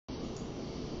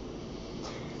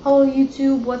Hello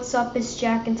YouTube, what's up? It's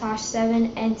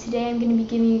Jackintosh7 and today I'm going to be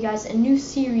giving you guys a new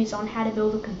series on how to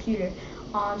build a computer.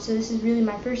 So this is really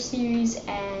my first series,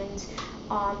 and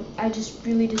I just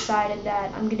really decided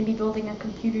that I'm going to be building a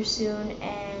computer soon,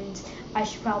 and I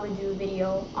should probably do a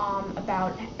video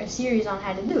about a series on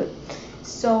how to do it.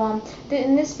 So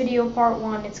in this video, part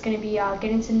 1, it's going to be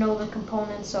getting to know the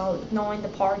components, so knowing the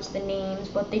parts, the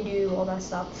names, what they do, all that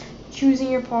stuff,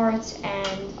 choosing your parts,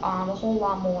 and a whole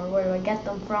lot more, where do I get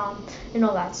them from, and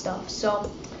all that stuff. So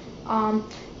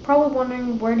probably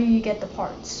wondering, where do you get the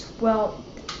parts? Well,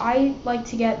 I like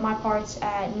to get my parts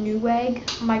at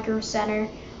Newegg Micro Center,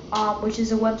 which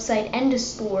is a website and a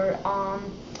store.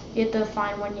 You have to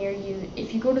find one near you.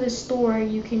 If you go to the store,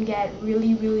 you can get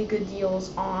really, really good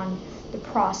deals on the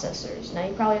processors. Now,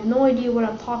 you probably have no idea what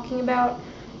I'm talking about,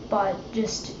 but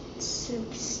just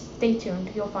stay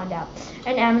tuned, you'll find out.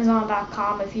 And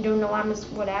Amazon.com, if you don't know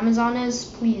what Amazon is,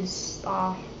 please,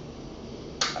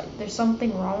 there's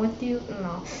something wrong with you?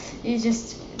 No,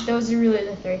 those are really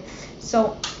the three.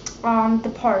 So,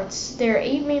 the parts. There are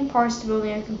 8 main parts to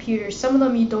building a computer. Some of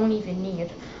them you don't even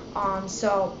need.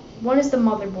 So one is the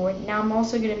motherboard. Now I'm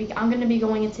gonna be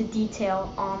going into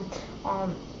detail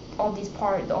on all these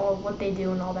parts, all of what they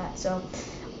do and all that. So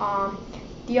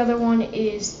the other one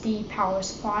is the power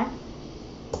supply.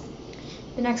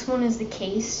 The next one is the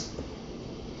case,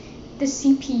 the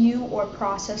CPU or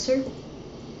processor,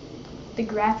 the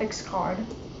graphics card,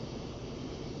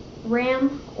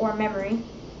 RAM or memory,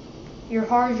 your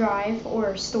hard drive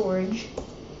or storage,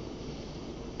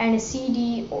 and a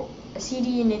CD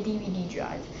and a DVD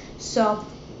drive. So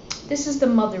this is the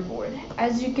motherboard.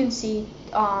 As you can see,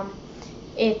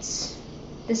 this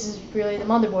is really the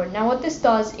motherboard. Now what this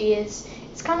does is,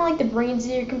 it's kind of like the brains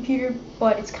of your computer,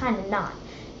 but it's kind of not,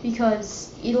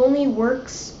 because it only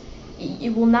works,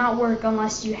 it will not work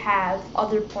unless you have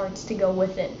other parts to go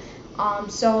with it.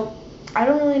 So I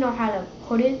don't really know how to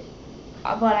put it,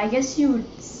 but I guess you would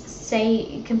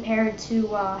compare it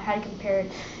to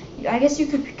I guess you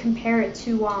could compare it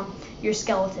to your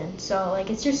skeleton. So like,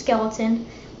 it's your skeleton,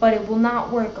 but it will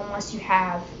not work unless you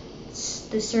have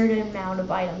the certain amount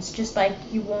of items. Just like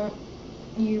your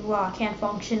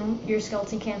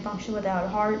skeleton can't function without a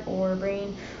heart or a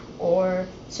brain or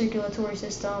circulatory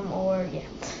system, or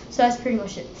so that's pretty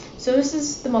much it. So this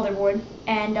is the motherboard,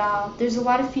 and there's a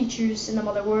lot of features in the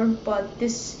motherboard, but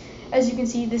this, as you can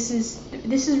see, this is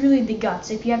really the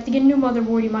guts. If you have to get a new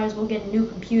motherboard, you might as well get a new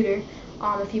computer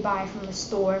if you buy it from the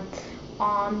store.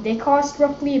 They cost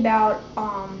roughly about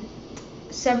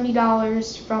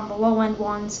 $70 from the low end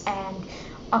ones, and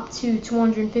up to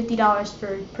 $250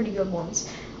 for pretty good ones.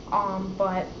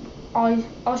 But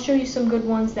I'll show you some good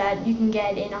ones that you can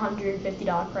get in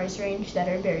 $150 price range that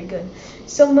are very good.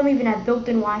 Some of them even have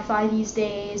built-in Wi-Fi these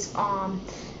days.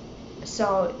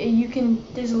 So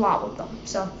there's a lot with them.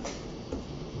 So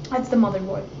that's the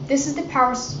motherboard. This is the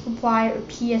power supply, or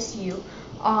PSU.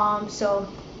 So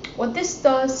what this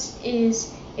does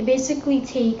is, it basically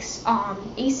takes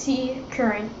AC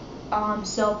current,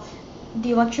 so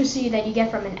the electricity that you get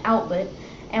from an outlet,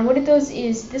 and what it does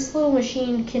is, this little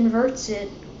machine converts it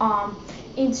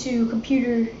into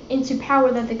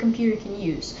power that the computer can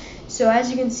use. So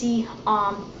as you can see,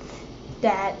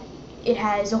 that it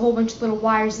has a whole bunch of little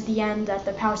wires at the end, that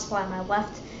the power supply on my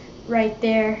left, right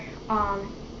there. I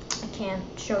can't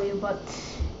show you, but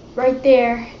right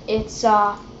there, it's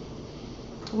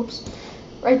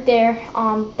right there,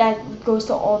 that goes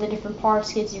to all the different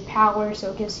parts, gives you power.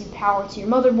 So it gives you power to your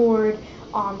motherboard,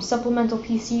 supplemental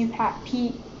CPU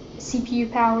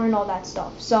power, and all that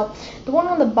stuff. So the one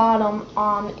on the bottom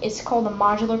is called a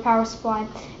modular power supply,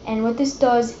 and what this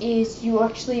does is, you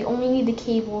actually only need the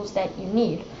cables that you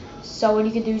need. So what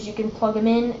you can do is, you can plug them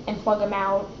in and plug them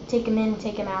out, take them in,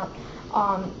 take them out,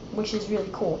 which is really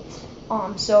cool.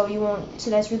 So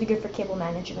that's really good for cable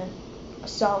management.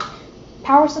 So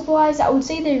power supplies, I would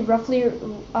say they roughly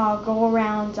go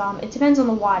around, it depends on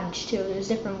the wattage too, there's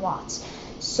different watts.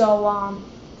 So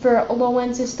for a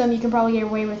low-end system, you can probably get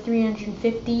away with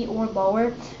 350 or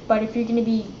lower, but if you're going to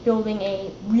be building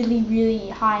a really, really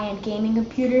high-end gaming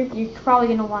computer, you're probably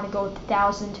going to want to go with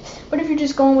 1,000. But if you're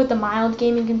just going with a mild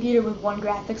gaming computer with one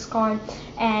graphics card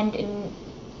and an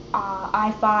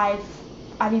i5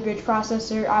 Ivy Bridge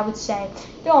processor, I would say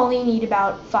you'll only need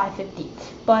about 550.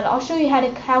 But I'll show you how to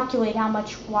calculate how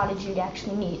much wattage you'd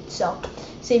actually need, so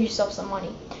save yourself some money.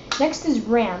 Next is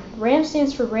RAM. RAM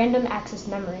stands for Random Access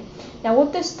Memory. Now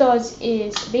what this does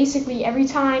is, basically every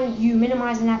time you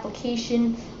minimize an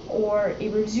application or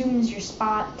it resumes your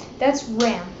spot, that's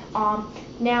RAM.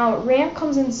 Now RAM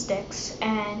comes in sticks,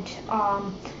 and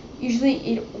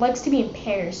usually it likes to be in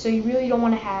pairs, so you really don't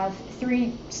want to have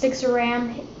 3 sticks of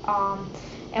RAM.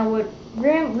 And what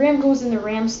RAM goes in the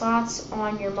RAM slots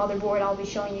on your motherboard. I'll be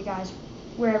showing you guys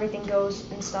where everything goes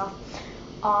and stuff.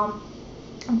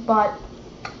 But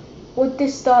what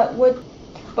this stuff,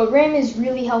 but RAM is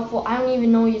really helpful. I don't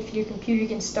even know if your computer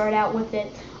can start out with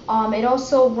it. It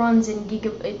also runs in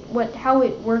gigabyte. How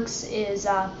it works is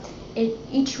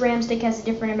each RAM stick has a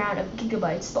different amount of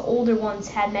gigabytes. The older ones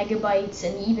had megabytes,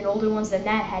 and even older ones than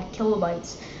that had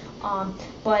kilobytes.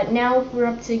 But now we're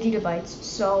up to gigabytes.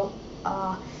 So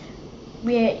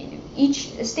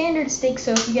each standard stick.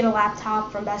 So if you get a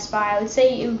laptop from Best Buy, I would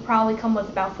say it would probably come with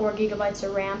about 4 gigabytes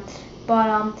of RAM.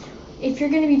 But if you're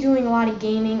going to be doing a lot of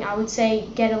gaming, I would say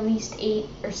get at least 8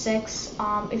 or 6.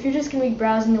 If you're just going to be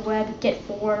browsing the web, get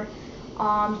 4.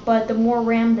 But the more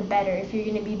RAM, the better. If you're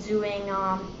going to be doing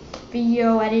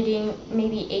video editing,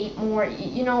 maybe 8 more.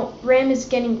 You know, RAM is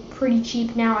getting pretty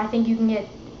cheap now. I think you can get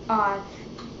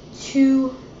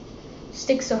 2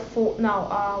 sticks of 4.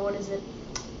 No, what is it?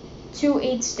 2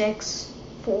 8 sticks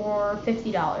for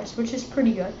 $50, which is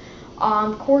pretty good.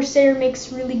 Corsair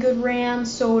makes really good RAM,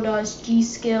 so does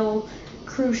G.Skill,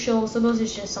 Crucial, so those are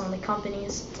just some of the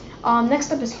companies.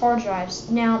 Next up is hard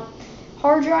drives. Now,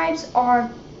 hard drives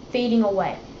are fading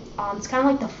away. It's kind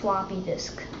of like the floppy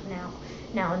disk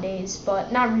nowadays,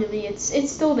 but not really.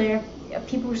 It's still there.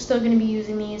 People are still going to be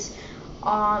using these.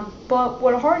 But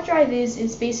what a hard drive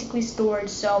is basically storage.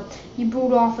 So you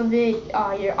boot off of it,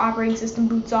 your operating system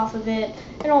boots off of it,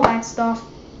 and all that stuff.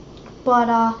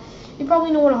 But you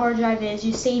probably know what a hard drive is.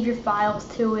 You save your files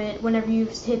to it. Whenever you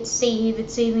hit save,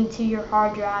 it's saving to your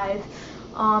hard drive.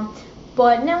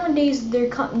 But nowadays they're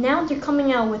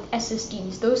coming out with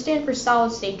SSDs. Those stand for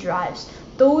solid state drives.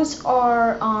 Those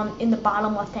are in the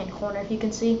bottom left hand corner, if you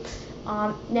can see.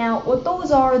 Now what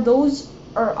those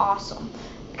are awesome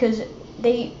because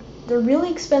they're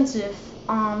really expensive.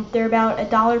 They're about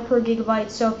 $1 per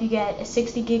gigabyte. So if you get a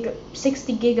 60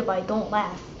 gigabyte, don't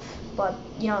laugh. But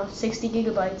you know, 60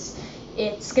 gigabytes,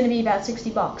 it's gonna be about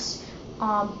 $60.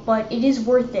 But it is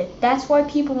worth it. That's why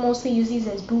people mostly use these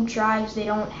as boot drives. They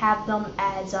don't have them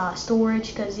as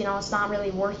storage because, you know, it's not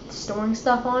really worth storing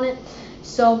stuff on it.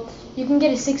 So you can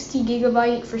get a 60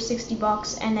 gigabyte for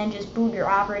 $60 and then just boot your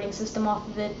operating system off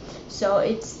of it. So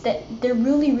they're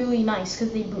really, really nice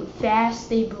because they boot fast.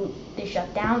 They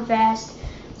shut down fast.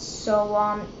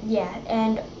 So yeah,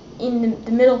 and in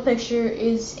the middle picture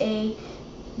is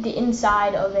the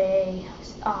inside of a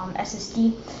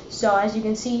SSD. So as you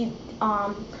can see,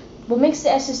 what makes the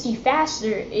SSD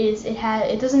faster is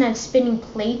it doesn't have spinning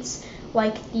plates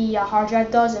like the hard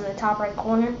drive does in the top right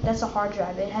corner. That's a hard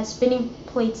drive. It has spinning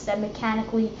plates that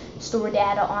mechanically store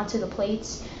data onto the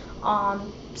plates.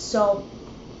 So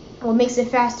what makes it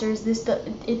faster is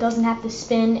it doesn't have to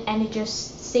spin, and it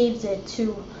just saves it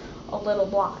to a little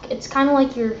block. It's kind of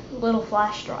like your little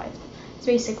flash drive. It's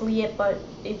basically it, but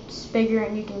it's bigger,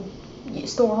 and you can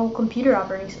store a whole computer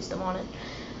operating system on it.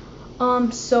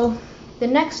 So the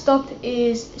next up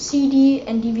is CD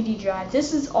and DVD drive.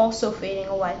 This is also fading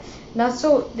away.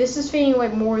 This is fading away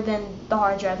more than the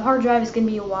hard drive. The hard drive is going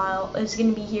to be a while. It's going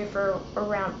to be here for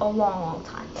around a long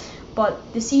time.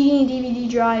 But the CD and DVD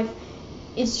drive,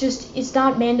 it's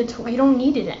not mandatory. You don't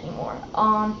need it anymore.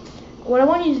 What I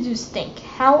want you to do is think,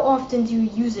 how often do you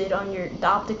use it on the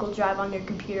optical drive on your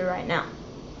computer right now?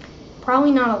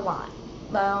 Probably not a lot.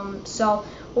 So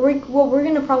what we're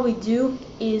going to probably do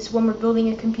is, when we're building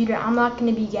a computer, I'm not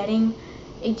going to be getting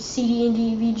a CD and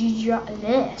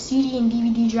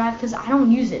DVD drive because I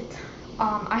don't use it.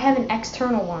 I have an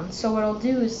external one, so what I'll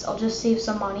do is I'll just save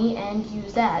some money and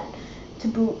use that to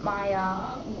boot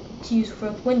to use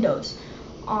for Windows.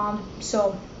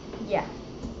 So yeah.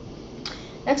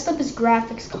 Next up is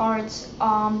graphics cards.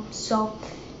 So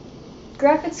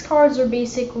graphics cards are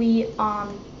basically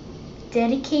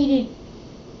dedicated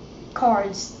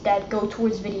cards that go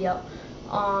towards video.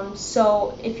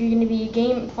 So if you're going to be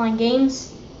playing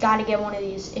games, gotta get one of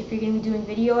these. If you're going to be doing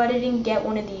video editing, get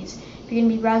one of these. If you're going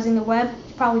to be browsing the web,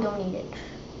 you probably don't need it.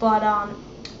 But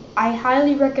I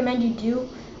highly recommend you do.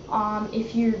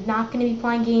 If you're not going to be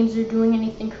playing games or doing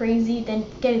anything crazy, then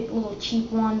get a little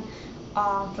cheap one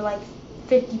for like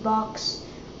 $50.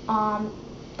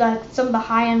 Some of the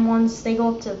high-end ones, they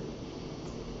go up to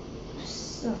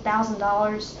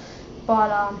 $1,000.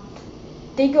 But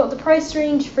the price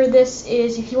range for this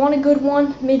is, if you want a good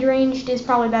one, mid-range, is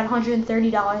probably about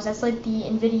 $130. That's like the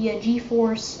NVIDIA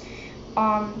GeForce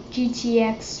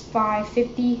GTX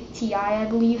 550 Ti, I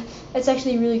believe. That's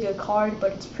actually a really good card,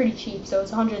 but it's pretty cheap, so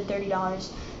it's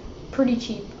 $130. Pretty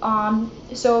cheap.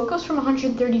 So it goes from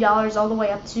 $130 all the way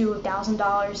up to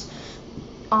 $1,000.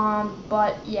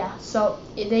 But yeah, so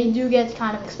they do get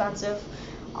kind of expensive.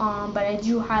 But I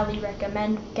do highly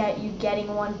recommend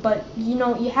getting one. But you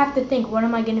know, you have to think, what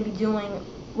am I going to be doing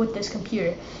with this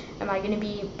computer? Am I going to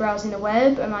be browsing the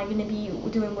web? Am I going to be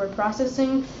doing word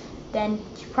processing? Then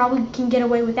you probably can get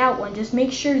away without one. Just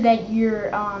make sure that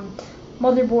your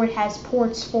motherboard has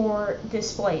ports for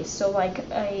displays, so like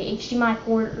a HDMI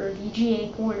port or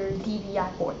VGA port or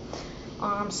DVI port.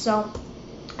 So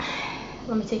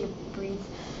let me take a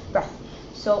breath.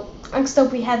 So next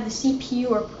up we have the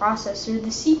CPU or processor. The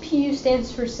CPU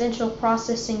stands for Central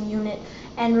Processing Unit,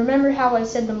 and remember how I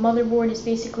said the motherboard is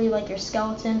basically like your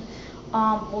skeleton?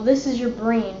 Well, this is your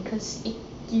brain, because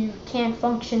you can't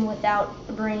function without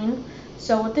a brain.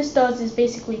 So what this does is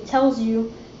basically tells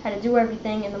you how to do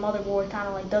everything, and the motherboard kind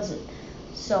of like does it.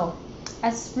 So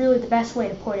that's really the best way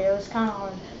to put it. It was kind of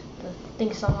hard to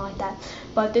think something like that.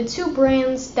 But the two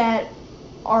brands that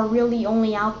are really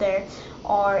only out there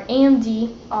are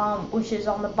AMD, which is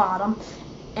on the bottom,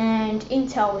 and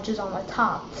Intel, which is on the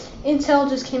top. Intel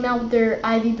just came out with their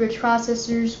Ivy Bridge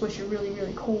processors, which are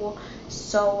really cool.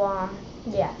 So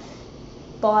yeah.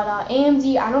 But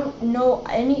AMD, I don't know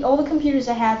all the computers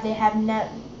I have, they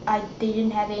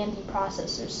didn't have AMD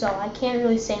processors, so I can't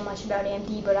really say much about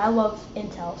AMD, but I love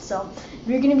Intel. So if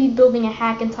you're going to be building a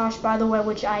Hackintosh, by the way,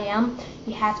 which I am,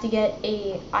 you have to get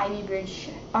an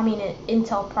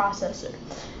Intel processor.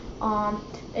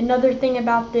 Another thing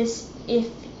about this, if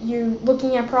you're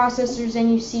looking at processors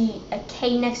and you see a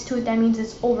K next to it, that means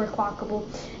it's overclockable.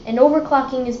 And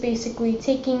overclocking is basically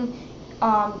taking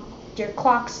your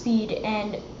clock speed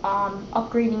and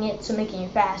upgrading it, so making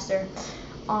it faster.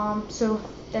 So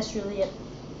that's really it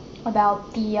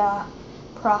about the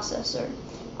processor.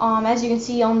 As you can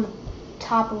see on the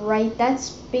top right, that's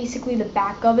basically the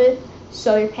back of it.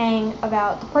 So you're paying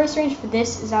about, the price range for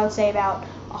this is, I would say, about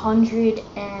 100,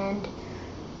 and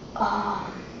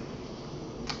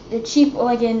the cheap,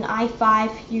 like an i5,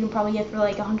 you can probably get for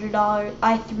like $100,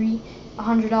 i3,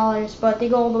 $100, but they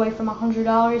go all the way from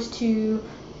 $100 to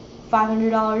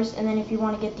 $500, and then if you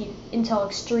want to get the Intel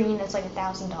Extreme, that's like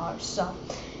 $1,000. So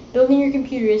building your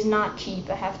computer is not cheap,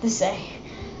 I have to say.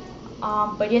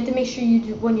 But you have to make sure you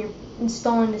do, when you're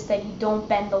installing this, that you don't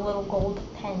bend the little gold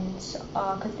pins,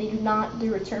 because they do not, the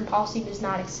return policy does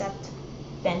not accept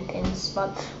bent pins.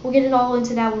 But we'll get it all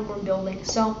into that when we're building.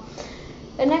 So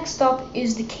the next up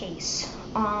is the case.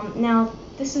 Now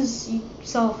this is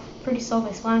pretty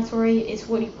self-explanatory. It's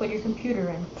what you put your computer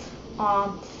in.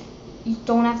 You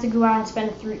don't have to go out and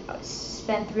spend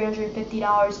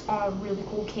 $350 on a really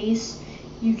cool case.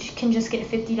 You can just get a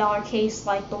 $50 case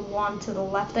like the one to the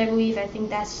left, I believe. I think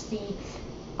that's the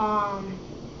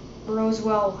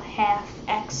Roswell Half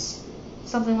X,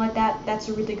 something like that. That's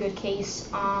a really good case.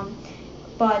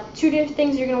 But two different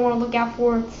things you're going to want to look out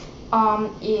for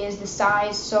is the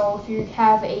size. So if you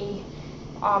have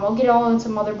I'll get all into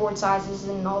motherboard sizes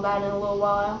and all that in a little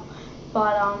while.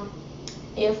 But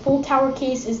a full tower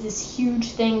case is this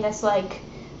huge thing that's like,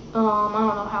 I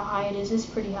don't know how high it is. It's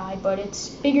pretty high, but it's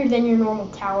bigger than your normal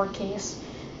tower case.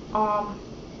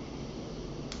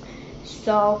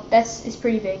 So it's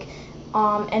pretty big.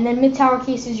 And then mid-tower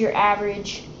case is your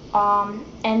average. And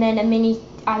then a mini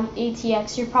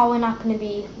ATX, you're probably not going to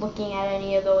be looking at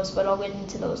any of those, but I'll get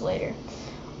into those later.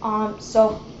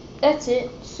 So that's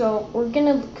it. So we're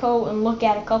going to go and look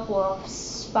at a couple of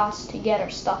spots to get our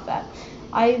stuff at.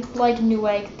 I like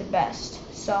Newegg the best,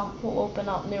 so we'll open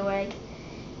up Newegg.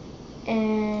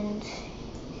 And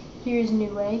here's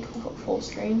Newegg, full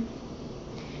screen.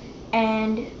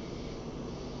 And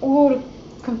we'll go to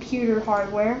computer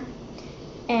hardware.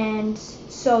 And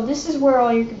so this is where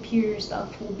all your computer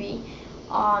stuff will be.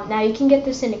 Now you can get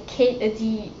this in a kit, a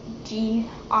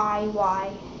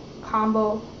DIY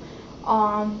combo.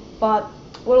 But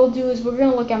what I'll do is we're going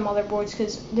to look at motherboards,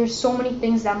 because there's so many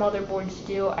things that motherboards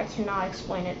do, I cannot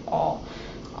explain it all.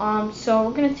 So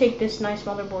we're going to take this nice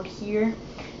motherboard here,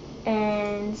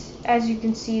 and as you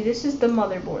can see, this is the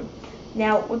motherboard.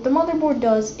 Now what the motherboard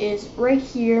does is, right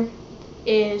here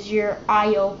is your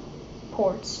I/O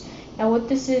ports. Now what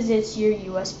this is, it's your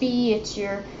USB, it's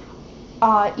your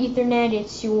Ethernet,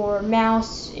 it's your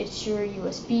mouse, it's your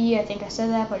USB, I think I said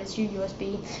that, but it's your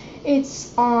USB.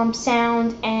 It's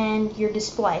sound and your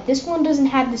display. This one doesn't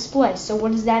have display, so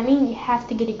what does that mean? You have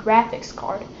to get a graphics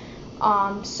card.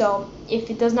 So if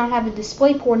it does not have a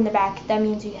display port in the back, that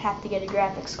means you have to get a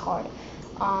graphics card.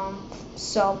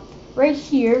 So right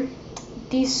here,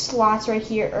 these slots right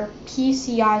here are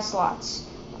PCI slots.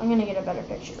 I'm gonna get a better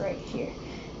picture right here.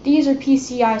 These are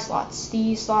PCI slots.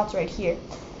 These slots right here.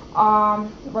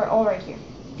 Right here,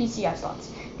 PCI slots.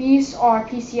 These are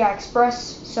PCI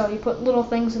Express, so you put little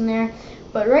things in there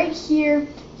But right here,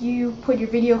 you put your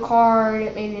video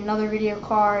card, maybe another video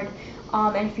card,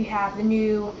 and if you have the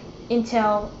new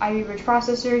Intel Ivy Bridge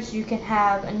processors, you can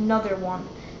have another one.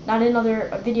 Not another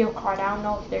video card. I don't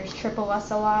know if there's triple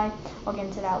SLI. I'll get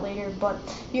into that later. But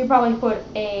you probably put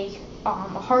a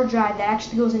hard drive that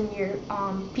actually goes in your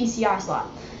PCI slot.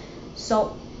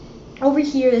 So over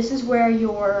here, this is where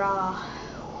your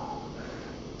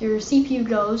CPU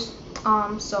goes.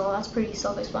 So that's pretty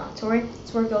self-explanatory.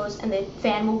 That's where it goes, and the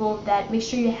fan will go over that. Make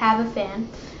sure you have a fan.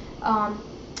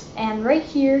 And right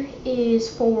here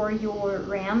is for your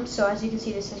RAM. So as you can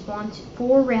see, this is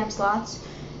 4 RAM slots.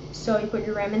 So you put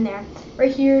your RAM in there.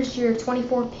 Right here is your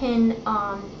 24-pin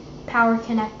power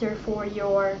connector for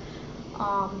your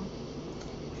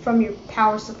from your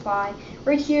power supply.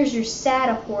 Right here is your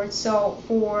SATA port. So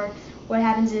for what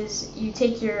happens is you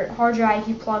take your hard drive,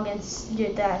 you plug in the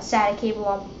SATA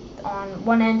cable on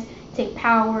one end, take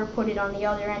power, put it on the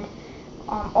other end,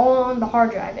 all on the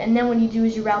hard drive. And then what you do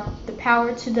is you route the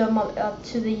power to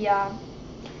the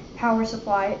power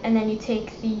supply, and then you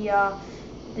take the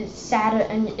SATA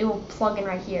and it will plug in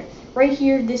right here. Right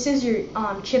here, this is your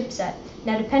chipset.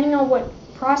 Now, depending on what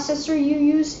processor you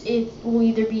use, it will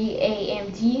either be a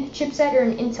AMD chipset or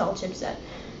an Intel chipset.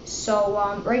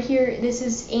 So right here, this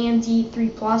is AMD 3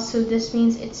 Plus, so this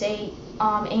means it's a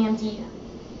AMD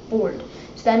board.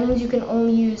 So that means you can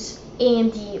only use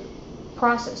AMD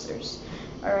processors.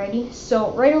 Alrighty, so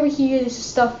right over here, this is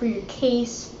stuff for your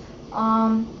case,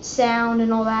 sound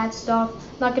and all that stuff.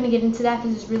 I'm not going to get into that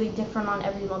because it's really different on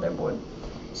every motherboard.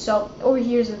 So over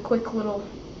here is a quick little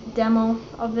demo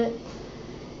of it.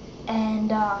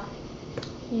 And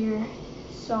here,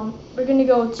 so we're going to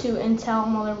go to Intel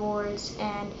motherboards,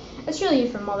 and that's really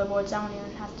it for motherboards. I don't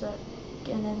even have to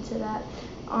get into that.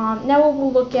 Now what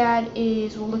we'll look at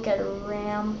is we'll look at a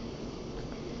RAM.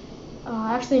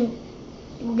 Actually,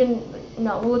 we'll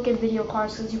look at video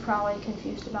cards because you're probably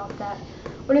confused about that.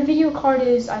 What a video card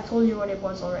is, I told you what it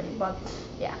was already, but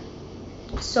yeah.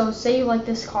 So say you like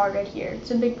this card right here.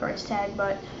 It's a big price tag,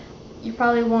 but you're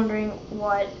probably wondering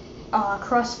what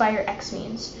Crossfire X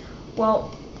means.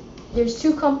 Well, there's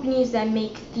 2 companies that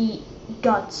make the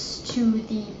guts to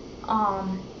the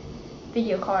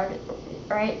video card,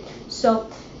 right? So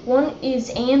one is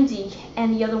AMD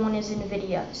and the other one is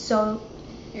NVIDIA. So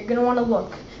you're gonna want to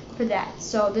look for that.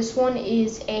 So this one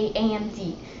is a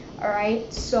AMD.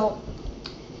 Alright, so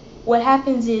what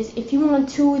happens is if you want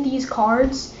 2 of these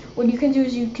cards, what you can do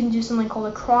is you can do something called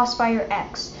a Crossfire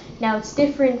X. Now it's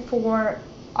different for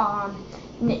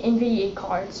NVIDIA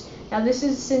cards. Now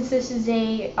since this is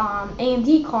a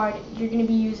AMD card, you're going to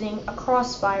be using a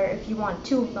Crossfire if you want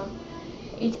 2 of them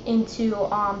into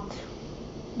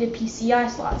the PCI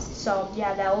slots. So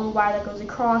yeah, that little wire that goes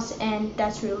across, and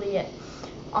that's really it.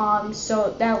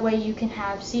 So that way you can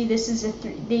have, see, this is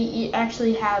they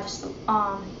actually have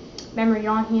memory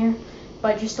on here,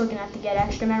 but you're still gonna have to get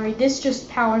extra memory. This just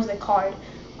powers the card.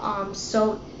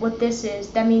 So what this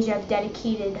is, that means you have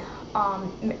dedicated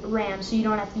RAM, so you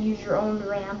don't have to use your own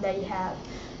RAM that you have.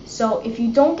 So if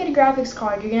you don't get a graphics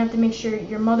card, you're gonna have to make sure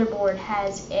your motherboard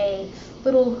has a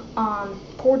little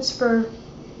ports for,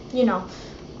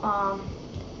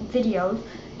 video,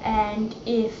 and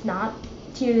if not,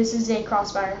 here, this is a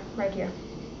Crossfire right here.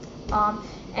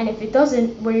 And if it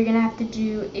doesn't, what you're gonna have to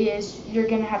do is you're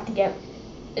gonna have to get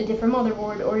a different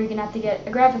motherboard, or you're gonna have to get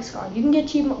a graphics card. You can get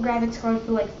cheap graphics cards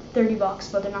for like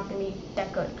 $30, but they're not gonna be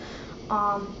that good.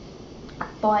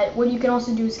 But what you can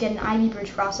also do is get an Ivy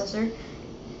Bridge processor,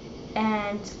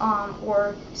 and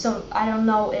or some, I don't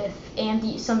know if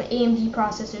some AMD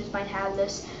processors might have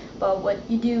this, but what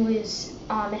you do is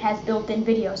it has built-in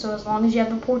video. So as long as you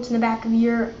have the ports in the back of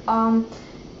your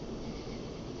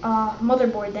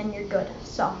motherboard, then you're good.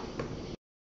 So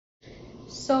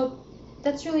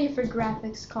that's really it for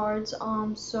graphics cards.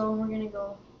 So we're gonna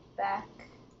go back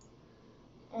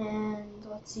and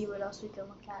let's see what else we can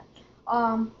look at.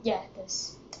 Yeah,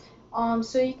 this.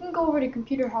 So you can go over to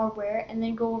computer hardware and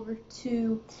then go over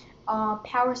to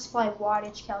power supply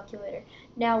wattage calculator.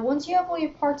 Now, once you have all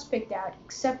your parts picked out,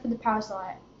 except for the power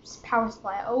supply,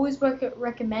 I always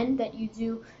recommend that you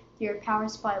do your power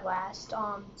supply last,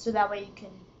 so that way you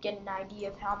can get an idea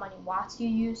of how many watts you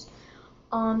use.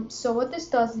 So what this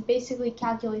does is basically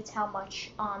calculates how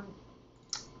many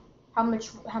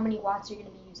watts you're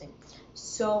going to be using.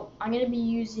 So I'm going to be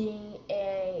using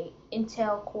a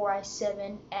Intel Core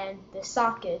i7 and the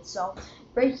socket. So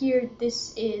right here,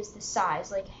 this is the size,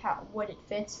 like what it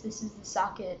fits. This is the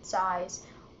socket size,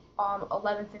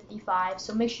 1155.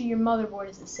 So make sure your motherboard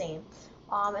is the same.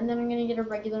 And then I'm going to get a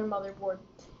regular motherboard.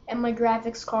 And my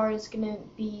graphics card is going to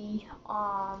be,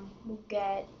 we'll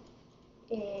get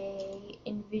a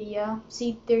NVIDIA.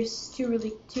 See, there's two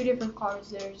different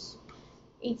cards. There's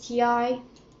ATI.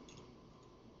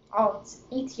 Oh, it's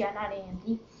ATI, not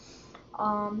AMD.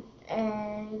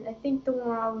 And I think the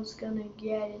one I was gonna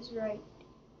get is right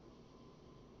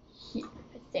here,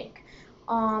 I think.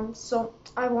 So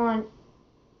I want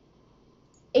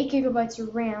 8 gigabytes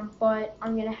of RAM, but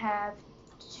I'm gonna have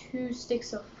 2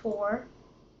 sticks of 4,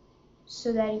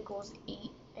 so that equals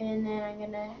 8. And then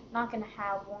I'm not gonna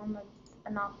have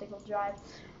an optical drive,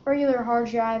 regular hard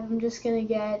drive. I'm just gonna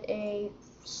get a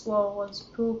slow as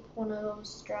poop, one of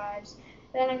those drives.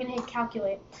 Then I'm gonna hit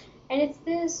calculate, and it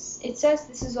says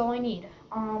this is all I need.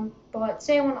 But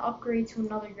say I want to upgrade to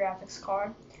another graphics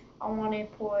card. I want to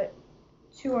put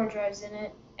 2 hard drives in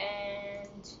it,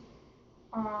 and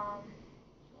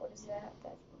what is that?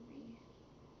 That would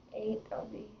be 8. That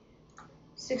would be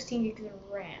 16 gigs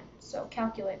of RAM. So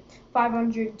calculate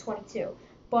 522.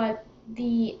 But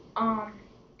the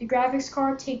graphics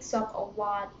card takes up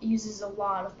uses a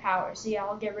lot of power. So yeah,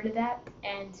 I'll get rid of that,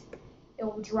 and it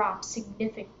will drop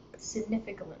significantly.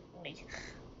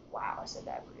 Wow, I said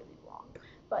that really wrong.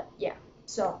 But yeah,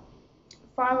 so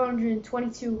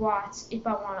 522 watts if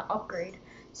I want to upgrade.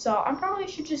 So I probably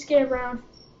should just get around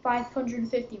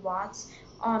 550 watts.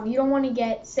 You don't want to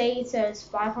get, say it says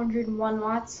 501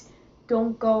 watts.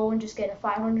 Don't go and just get a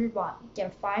 500 watt. Get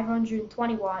a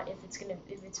 520 watt if it's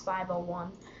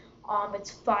 501.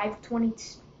 It's 520.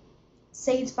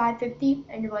 Say it's 550,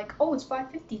 and you're like, oh, it's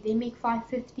 550. They make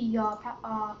 550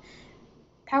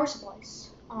 power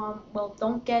supplies. Well,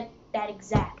 don't get that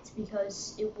exact,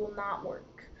 because it will not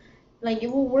work. Like,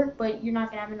 it will work, but you're not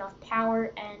gonna have enough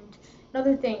power. And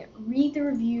another thing, read the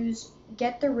reviews,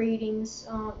 get the ratings.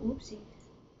 Oopsie.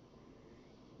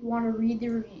 You want to read the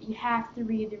review. You have to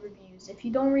read the reviews. If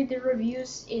you don't read the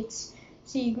reviews,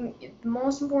 the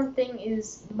most important thing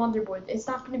is the motherboard.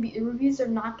 The reviews are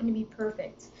not gonna be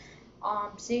perfect.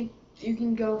 See, you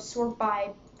can go sort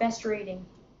by best rating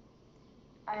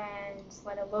and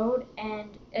let it load,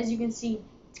 and as you can see,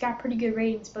 it's got pretty good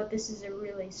ratings, but this is a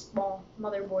really small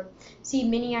motherboard. See,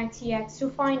 mini ITX,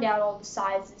 you'll find out all the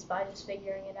sizes by just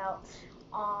figuring it out.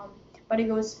 But it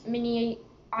goes mini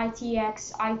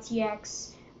ITX,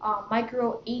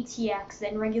 micro ATX,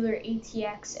 then regular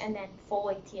ATX, and then full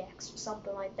ATX, or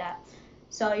something like that.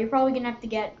 So you're probably gonna have to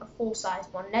get a full size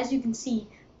one. And as you can see,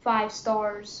 5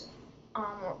 stars.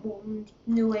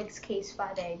 Newegg's case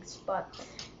 5 eggs, but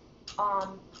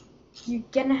you're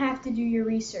gonna have to do your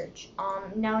research.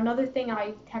 Now another thing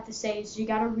I have to say is you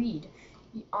gotta read.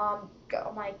 How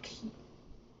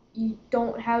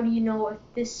do you know if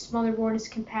this motherboard is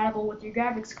compatible with your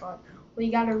graphics card? Well,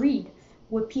 you gotta read.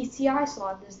 What PCI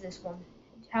slot does this one?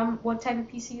 What type of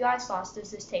PCI slots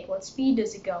does this take? What speed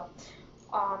does it go?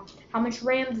 How much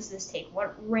RAM does this take?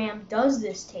 What RAM does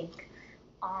this take?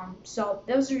 So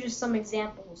those are just some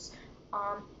examples.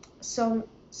 So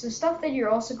stuff that you're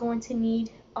also going to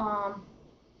need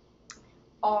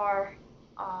are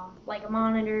like a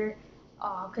monitor,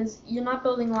 because you're not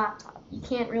building a laptop. You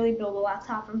can't really build a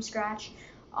laptop from scratch.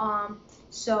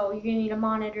 So you're gonna need a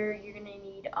monitor. You're gonna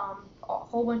need a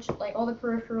whole bunch of all the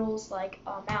peripherals, like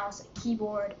a mouse, a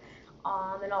keyboard,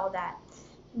 and all that.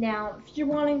 Now, if you're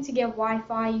wanting to get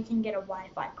Wi-Fi, you can get a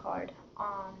Wi-Fi card.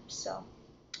 So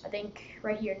I think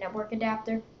right here, network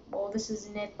adapter. Well, this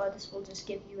isn't it, but this will just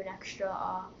give you an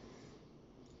extra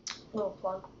little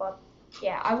plug. But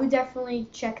yeah, I would definitely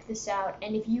check this out.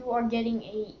 And if you are getting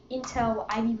a Intel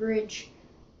Ivy Bridge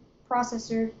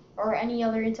processor or any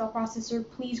other Intel processor,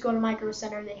 please go to Micro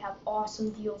Center. They have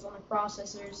awesome deals on the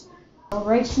processors.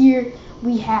 Right here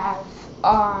we have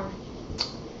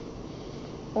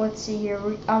let's see here.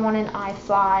 I want an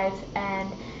i5,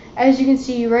 and as you can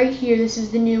see right here, this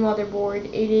is the new motherboard.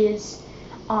 It is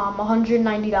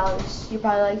 $190. You're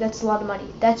probably like, that's a lot of money.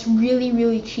 That's really,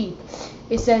 really cheap.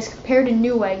 It says compared to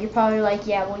Newegg. You're probably like,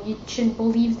 yeah, well, you shouldn't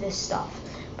believe this stuff.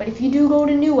 But if you do go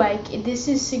to Newegg, this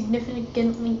is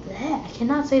significantly, I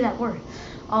cannot say that word,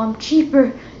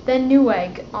 cheaper than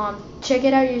Newegg. Check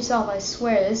it out yourself. I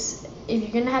swear, this. If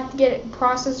you're gonna have to get a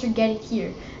processor, get it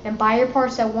here and buy your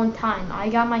parts at one time. I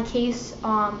got my case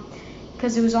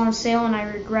because it was on sale and I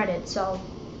regret it. So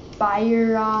buy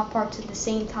your parts at the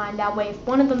same time. That way, if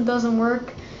one of them doesn't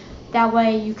work, that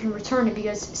way you can return it.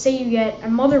 Because say you get a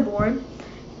motherboard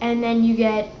and then you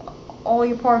get all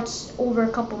your parts over a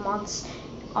couple months,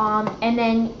 and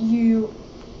then you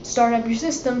start up your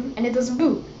system and it doesn't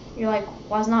boot. You're like,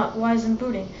 why isn't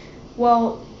booting?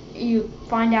 Well, you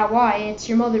find out why. It's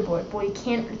your motherboard. Well, you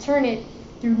can't return it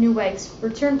through Newegg's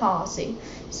return policy.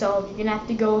 So you're gonna have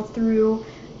to go through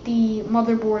the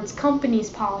motherboard's company's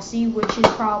policy, which is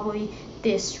probably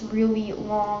this really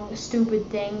long stupid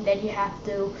thing that you have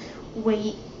to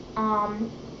wait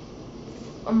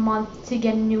a month to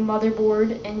get a new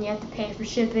motherboard, and you have to pay for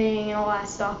shipping and all that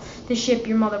stuff to ship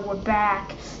your motherboard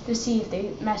back to see if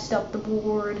they messed up the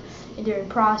board during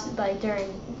process, like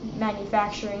during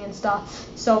manufacturing and stuff.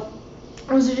 So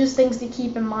those are just things to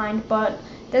keep in mind. But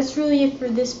that's really it for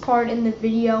this part in the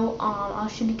video. I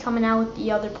should be coming out with the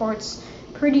other parts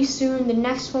pretty soon. The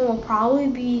next one will probably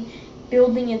be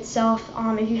building itself.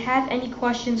 If you have any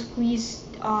questions, please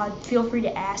feel free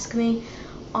to ask me.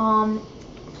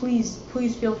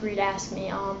 Please feel free to ask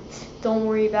me. Don't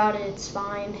worry about it, it's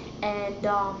fine. And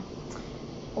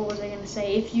what was I gonna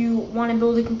say? If you want to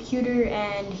build a computer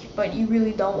but you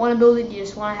really don't want to build it, you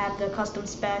just want to have the custom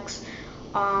specs,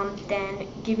 then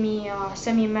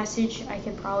send me a message. I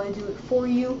can probably do it for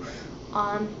you.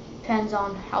 Depends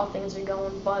on how things are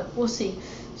going, but we'll see.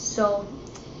 So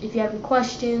if you have any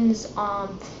questions,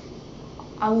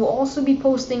 I will also be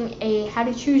posting a how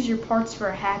to choose your parts for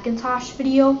a Hackintosh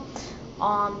video.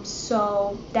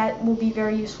 So that will be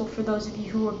very useful for those of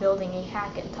you who are building a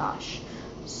Hackintosh.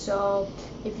 So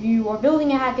if you are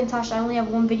building a Hackintosh, I only have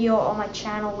one video on my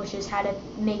channel, which is how to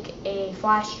make a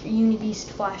Unibeast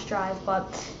flash drive.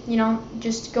 But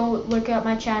just go look at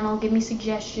my channel, give me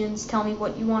suggestions, tell me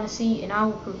what you want to see, and I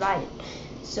will provide it.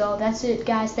 So that's it,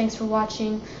 guys. Thanks for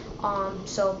watching.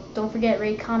 So don't forget,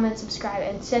 rate, comment, subscribe,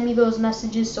 and send me those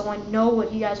messages so I know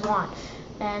what you guys want.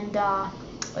 And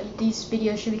these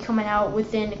videos should be coming out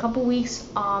within a couple weeks,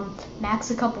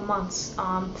 max a couple months.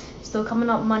 Still coming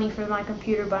up money for my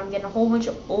computer, but I'm getting a whole bunch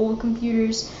of old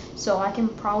computers, so I can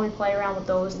probably play around with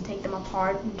those and take them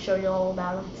apart and show you all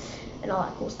about them and all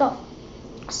that cool stuff.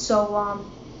 So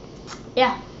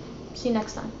yeah, see you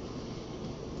next time.